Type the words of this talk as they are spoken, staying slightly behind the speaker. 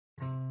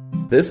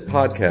This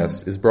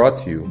podcast is brought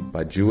to you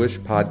by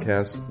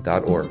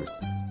JewishPodcasts.org.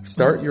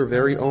 Start your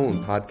very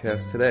own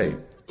podcast today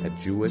at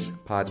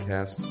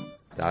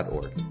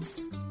JewishPodcasts.org.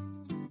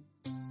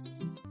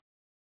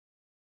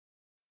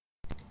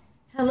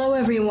 Hello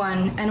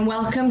everyone, and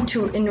welcome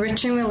to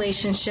Enriching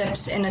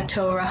Relationships in a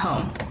Torah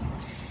Home.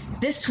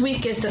 This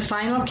week is the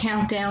final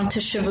countdown to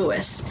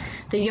Shavuos,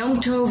 the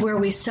Yom Tov where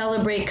we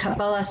celebrate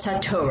Kabbalas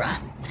HaTorah,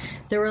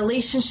 the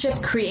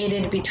relationship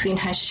created between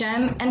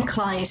Hashem and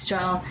Klal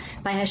Yisrael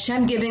by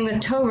Hashem giving the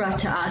Torah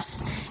to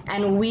us,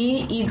 and we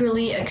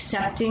eagerly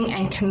accepting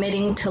and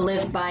committing to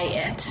live by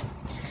it.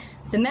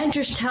 The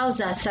Medrash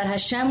tells us that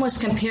Hashem was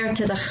compared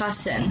to the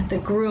Chassan, the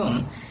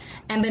groom,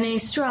 and Bnei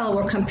Yisrael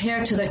were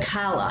compared to the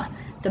Kala,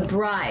 the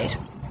bride.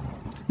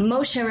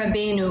 Moshe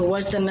Rabbeinu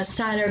was the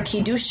Masader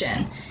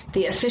Kiddushin,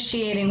 the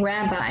officiating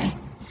rabbi,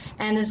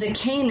 and the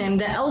Zekanim,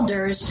 the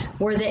elders,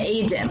 were the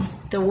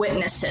Eidim, the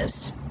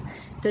witnesses.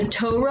 The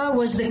Torah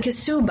was the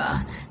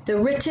Kesubah, the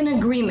written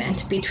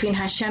agreement between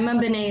Hashem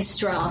and Bnei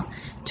Yisrael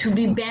to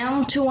be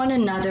bound to one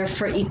another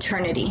for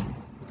eternity.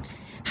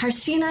 Har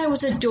Sinai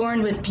was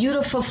adorned with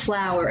beautiful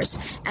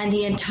flowers, and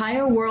the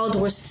entire world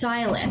was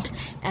silent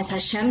as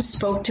Hashem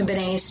spoke to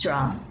Bnei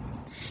Yisrael.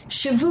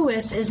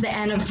 Shavuos is the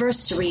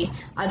anniversary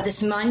of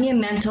this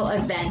monumental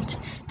event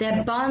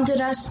that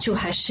bonded us to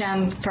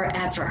Hashem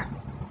forever.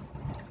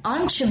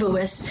 On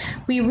Shavuos,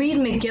 we read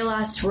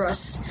Megillas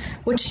Rus,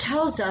 which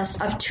tells us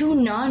of two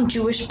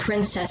non-Jewish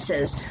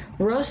princesses,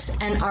 Rus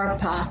and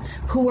Arpa,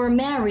 who were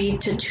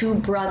married to two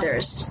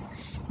brothers.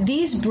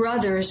 These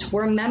brothers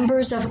were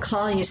members of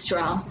Klal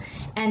Yisrael,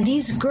 and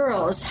these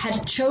girls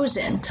had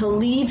chosen to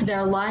leave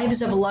their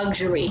lives of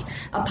luxury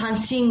upon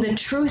seeing the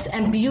truth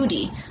and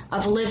beauty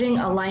of living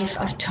a life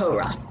of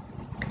Torah.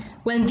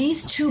 When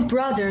these two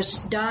brothers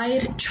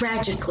died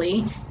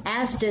tragically,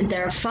 as did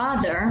their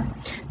father,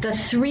 the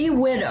three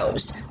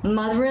widows,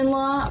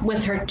 mother-in-law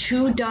with her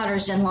two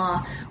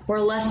daughters-in-law,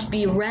 were left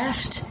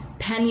bereft,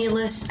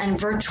 penniless, and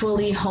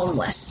virtually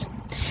homeless.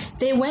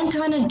 They went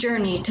on a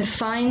journey to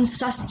find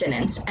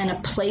sustenance and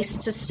a place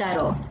to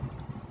settle.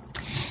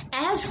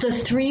 As the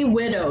three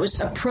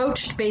widows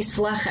approached Beis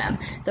Lechem,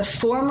 the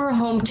former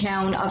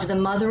hometown of the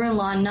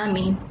mother-in-law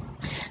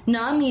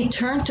Nami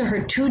turned to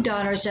her two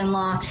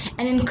daughters-in-law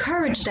and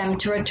encouraged them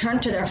to return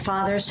to their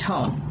father's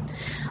home.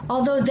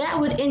 Although that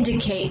would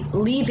indicate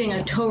leaving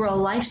a Torah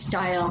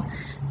lifestyle,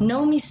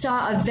 Naomi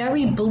saw a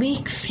very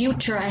bleak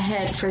future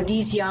ahead for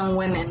these young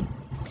women.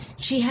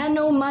 She had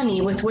no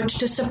money with which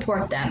to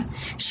support them.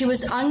 She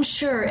was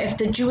unsure if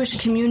the Jewish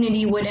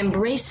community would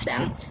embrace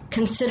them,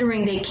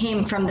 considering they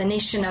came from the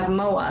nation of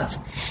Moab,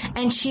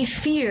 and she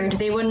feared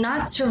they would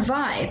not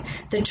survive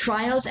the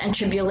trials and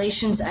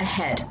tribulations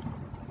ahead.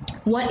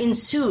 What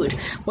ensued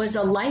was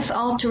a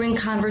life-altering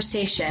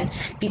conversation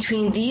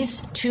between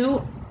these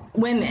two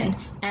women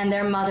and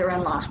their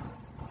mother-in-law.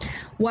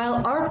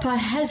 While Arpa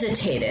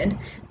hesitated,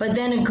 but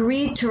then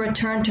agreed to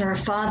return to her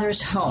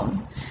father's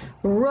home,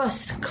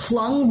 Rus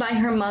clung by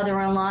her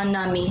mother-in-law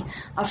Nami,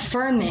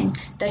 affirming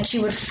that she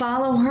would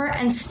follow her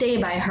and stay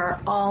by her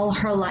all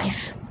her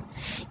life.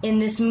 In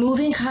this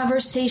moving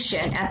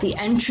conversation at the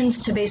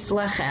entrance to Beis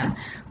Lechem,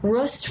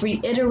 Rus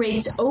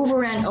reiterates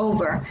over and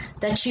over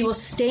that she will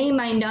stay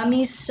by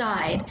Nami's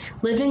side,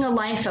 living a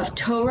life of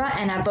Torah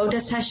and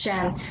Avodas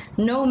Hashem,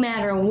 no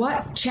matter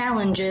what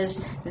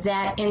challenges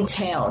that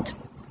entailed.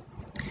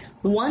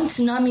 Once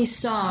Nami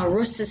saw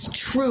Rus's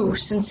true,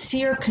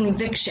 sincere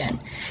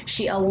conviction,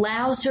 she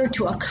allows her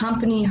to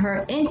accompany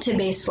her into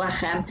Beis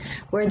Lechem,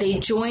 where they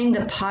join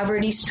the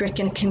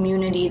poverty-stricken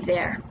community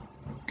there.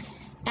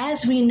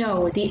 As we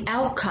know, the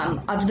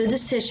outcome of the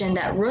decision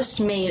that Rus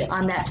made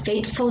on that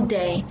fateful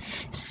day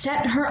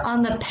set her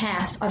on the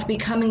path of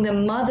becoming the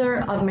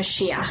mother of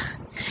Mashiach.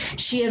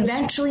 She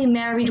eventually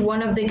married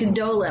one of the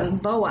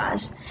Gedolim,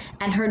 Boaz,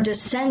 and her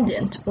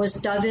descendant was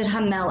David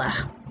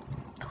HaMelech,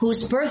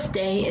 whose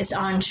birthday is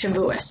on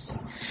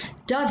Shavuos.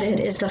 David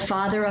is the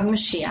father of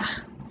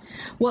Mashiach.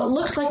 What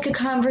looked like a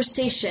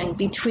conversation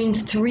between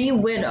three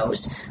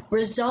widows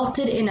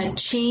resulted in a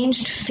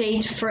changed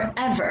fate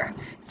forever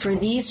for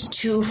these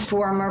two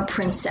former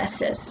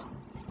princesses.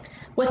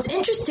 What's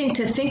interesting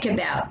to think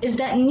about is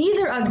that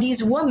neither of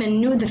these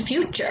women knew the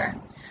future.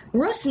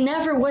 Rus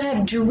never would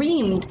have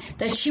dreamed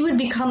that she would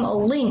become a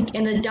link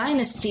in the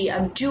dynasty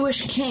of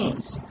Jewish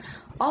kings.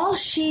 All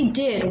she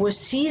did was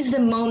seize the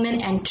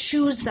moment and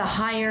choose the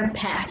higher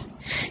path.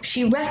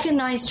 She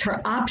recognized her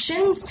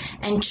options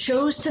and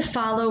chose to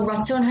follow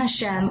Ratzon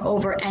Hashem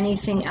over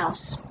anything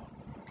else.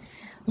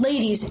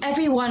 Ladies,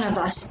 every one of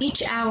us,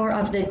 each hour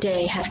of the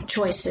day, have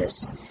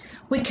choices.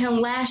 We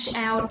can lash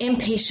out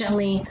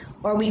impatiently,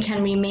 or we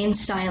can remain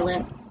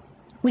silent.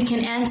 We can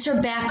answer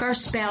back our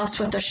spouse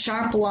with a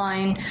sharp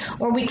line,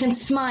 or we can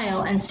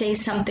smile and say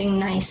something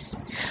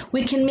nice.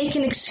 We can make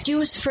an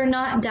excuse for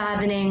not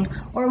davening,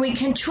 or we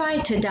can try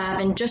to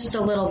daven just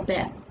a little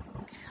bit.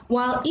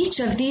 While each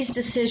of these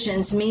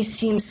decisions may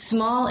seem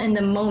small in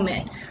the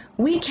moment,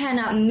 we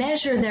cannot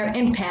measure their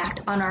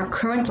impact on our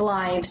current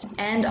lives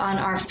and on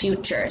our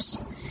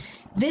futures.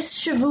 This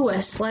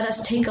Shavuos, let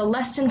us take a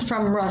lesson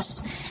from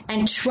Rus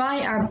and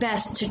try our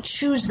best to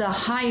choose the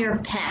higher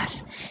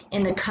path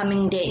in the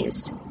coming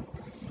days.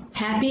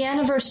 Happy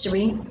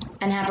anniversary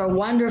and have a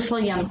wonderful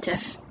Yom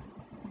Tif.